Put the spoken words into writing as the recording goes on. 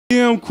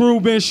Crew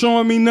been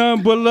showing me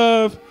nothing but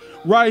love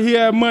right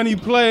here at Money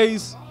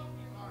Plays.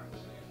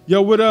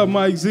 Yo, what up,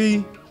 Mike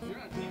Z?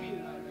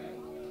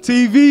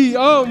 TV,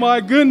 oh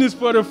my goodness,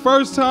 for the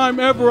first time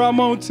ever I'm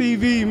on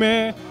TV,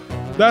 man.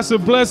 That's a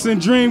blessing,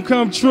 dream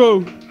come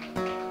true.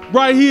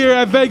 Right here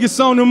at Vegas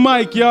on the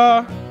mic,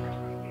 y'all.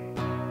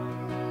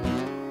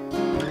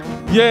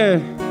 Yeah.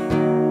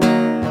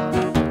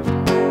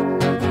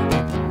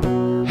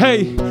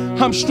 Hey,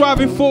 I'm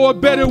striving for a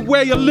better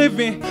way of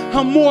living.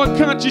 I'm more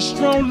conscious,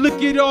 strong.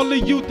 Look at all the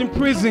youth in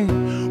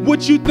prison.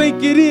 What you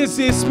think it is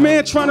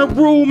man trying to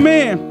rule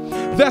man.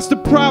 That's the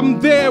problem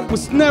there. It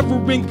was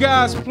never in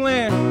God's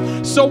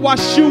plan. So I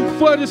shoot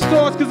for the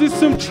stars cause there's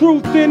some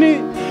truth in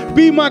it.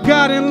 Be my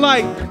God and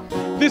light.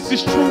 This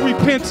is true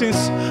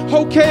repentance.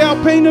 Okay,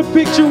 I'll paint a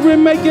picture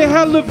and make it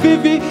hella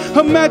vivid.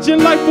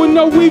 Imagine life with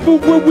no evil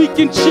where we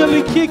can chill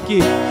and kick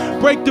it.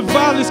 Break the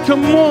violence,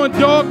 come on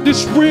dog,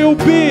 this real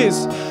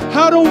biz.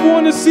 I don't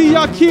wanna see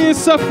our kids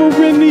suffer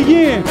in the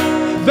end.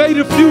 They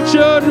the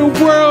future of the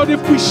world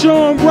if we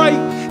show them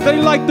right. They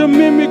like to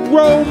mimic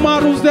role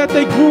models that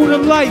they grew to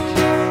like.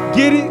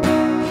 Get it?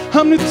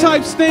 I'm the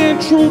type staying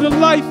true to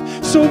life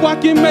so I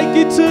can make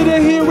it to the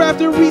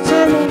hereafter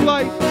eternal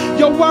life.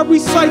 Yo, I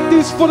recite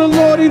this for the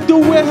Lord and do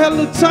it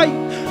hella tight.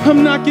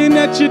 I'm knocking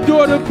at your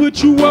door to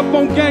put you up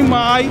on game,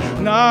 my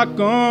knock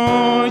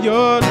on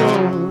your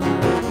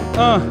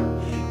door.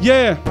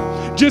 Yeah,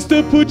 just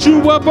to put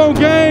you up on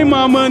game,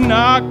 I'ma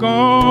knock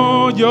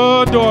on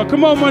your door.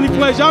 Come on, Money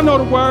Plays, y'all know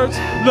the words.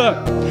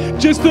 Look,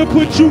 just to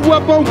put you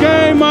up on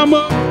game,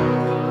 I'ma.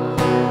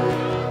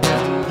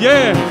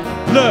 Yeah,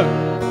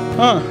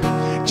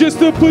 look, just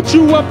to put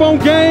you up on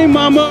game,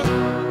 I'ma.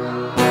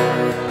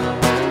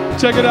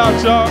 Check it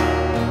out, y'all.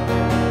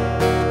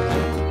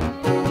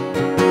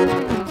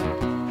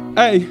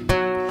 Hey,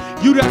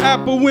 you the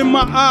apple in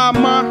my eye,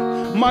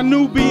 my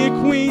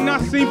Nubian queen. I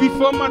seen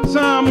before my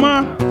time,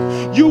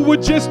 You were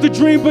just a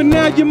dream, but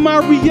now you're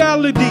my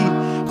reality.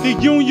 The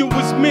union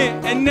was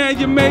meant, and now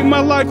you made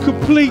my life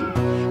complete.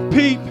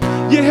 Peep,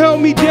 you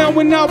held me down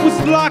when I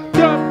was locked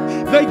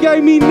up. They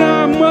gave me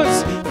 9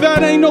 months,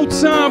 that ain't no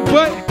time,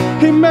 but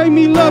it made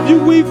me love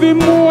you even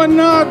more,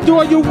 and I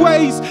adore your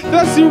ways.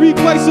 That's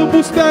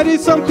irreplaceable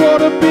status, I'm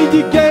caught up in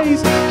your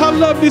gaze. I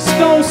love this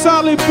stone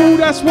solid boo,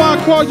 that's why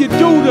I call you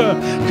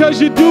Duda.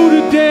 Cause you do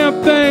the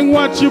damn thing,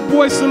 watch your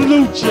boy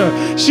salute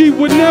ya. She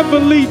would never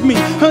leave me,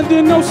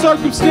 under no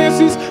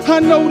circumstances. I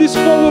know this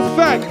for a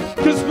fact,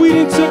 cause we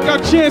done took our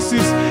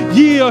chances.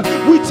 Yeah,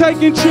 we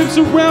taking trips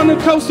around the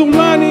coastal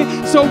lining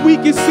so we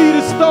can see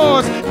the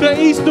stars, the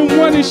eastern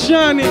one is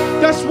shining.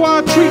 That's why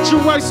I treat you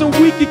right so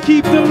we can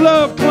keep the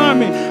love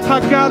climbing. I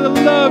got a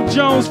love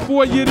Jones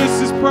for you,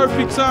 this is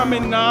perfect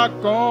timing. Knock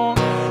on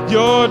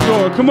your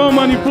door. Come on,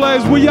 Money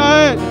Plays, where y'all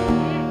at?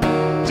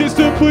 Just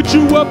to put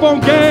you up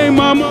on game,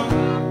 mama.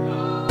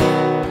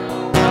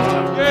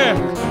 Yeah,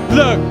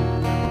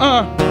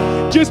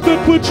 look, just to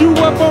put you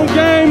up on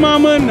game,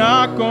 I'ma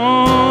knock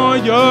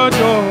on your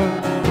door.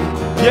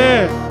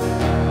 Yeah,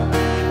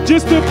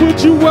 just to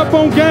put you up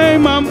on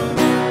game, I'ma.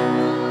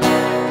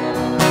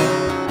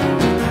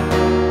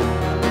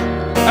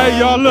 Hey,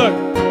 y'all,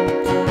 look.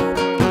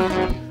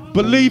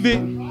 Believe it,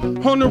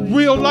 on the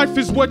real life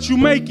is what you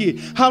make it.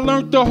 I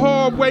learned the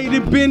hard way to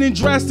been in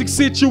drastic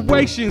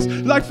situations.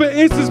 Like for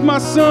instance, my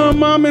son,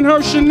 mom and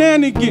her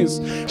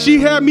shenanigans. She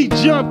had me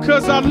jump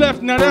cause I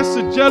left, now that's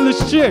a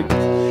jealous chick.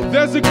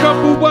 There's a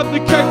couple other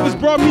capers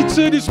brought me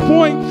to this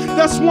point.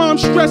 That's why I'm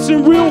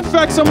stressing real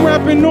facts, I'm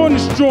rapping on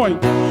this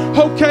joint.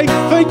 Okay,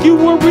 thank you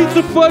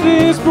Aretha for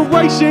the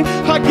inspiration.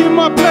 I give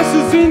my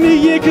blessings in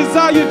the end cause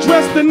I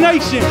address the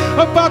nation.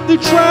 About the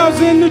trials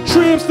and the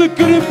trips, the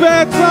good and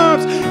bad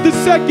times. The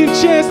second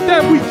chance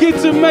that we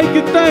get to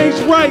making things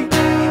right.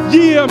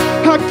 Yeah,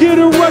 I get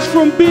a rush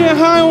from being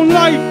high on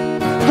life.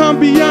 I'm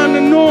beyond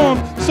the norm,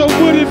 so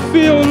what it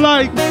feel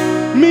like?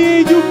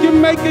 Me and you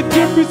can make a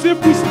difference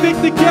if we stick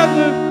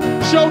together.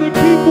 Show the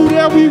people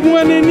that we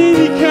won in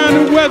any kind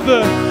of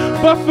weather.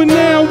 But for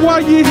now,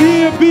 while you're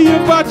here, be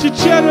about your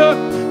cheddar.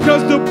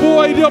 Cause the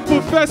boy, the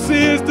professor,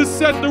 is to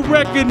set the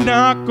record.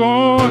 Knock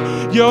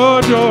on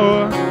your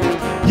door.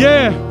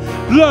 Yeah,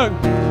 look.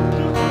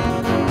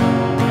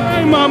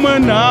 Hey, mama,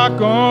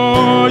 knock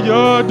on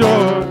your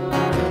door.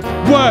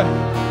 What?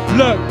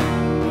 Look.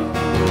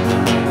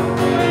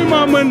 Hey,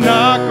 mama,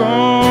 knock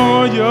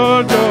on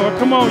your door.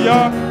 Come on,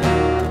 y'all.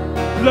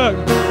 Look,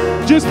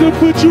 just to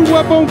put you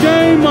up on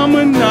game,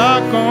 I'ma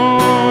knock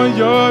on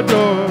your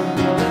door.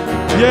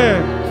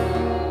 Yeah.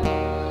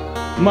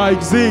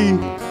 Mike Z,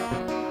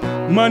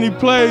 Money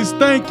Plays,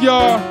 thank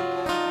y'all.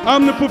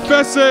 I'm the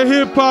professor of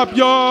hip hop,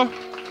 y'all.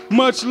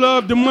 Much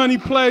love to Money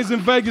Plays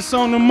in Vegas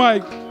on the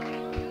mic.